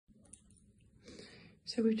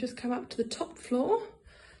So we've just come up to the top floor.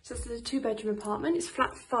 So this is a 2-bedroom apartment. It's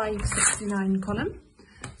flat 569 Colum.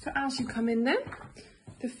 So as you come in then,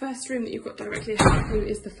 the first room that you've got directly ahead of you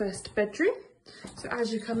is the first bedroom. So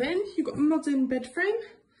as you come in, you've got a modern bed frame.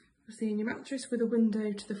 You'll see in your mattress with a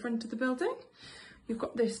window to the front of the building. You've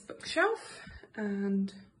got this bookshelf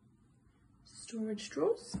and storage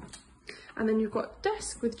drawers. And then you've got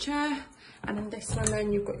desk with chair. And then this one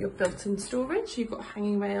then you've got your built-in storage. You've got a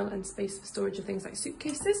hanging rail and space for storage of things like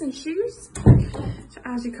suitcases and shoes. So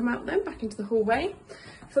as you come out then, back into the hallway.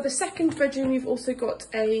 For the second bedroom, you've also got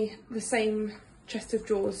the same chest of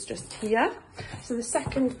drawers just here. So the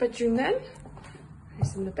second bedroom then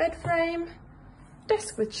is in the bed frame,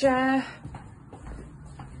 desk with chair,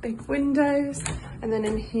 big windows, and then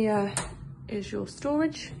in here is your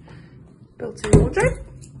storage, built-in wardrobe.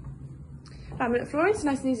 Laminate flooring, so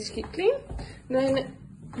nice and easy to keep clean. And then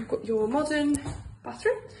you've got your modern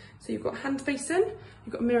bathroom. So you've got a hand basin,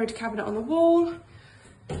 you've got a mirrored cabinet on the wall,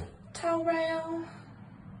 towel rail,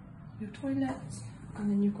 your toilet,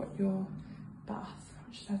 and then you've got your bath,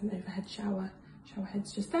 which has an overhead shower. Shower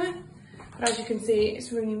head's just there. But as you can see,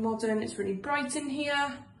 it's really modern, it's really bright in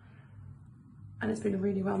here, and it's been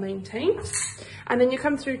really well maintained. And then you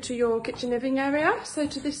come through to your kitchen living area. So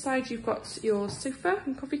to this side, you've got your sofa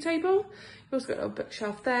and coffee table. You've also got a little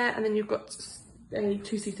bookshelf there, and then you've got a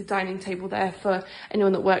 2-seater dining table there for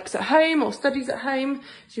anyone that works at home or studies at home.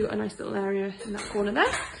 So you've got a nice little area in that corner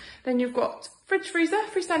there. Then you've got fridge freezer,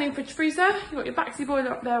 freestanding fridge freezer. You've got your Baxi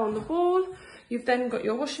boiler up there on the wall. You've then got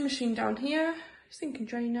your washing machine down here, sink and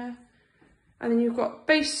drainer. And then you've got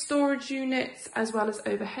base storage units as well as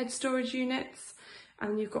overhead storage units.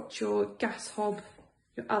 And you've got your gas hob,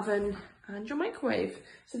 your oven and your microwave.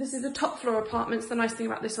 So this is the top floor apartments. The nice thing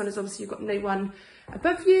about this one is obviously you've got no one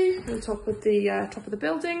above you, on top of the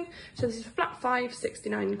building. So this is flat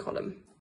 569 Colum.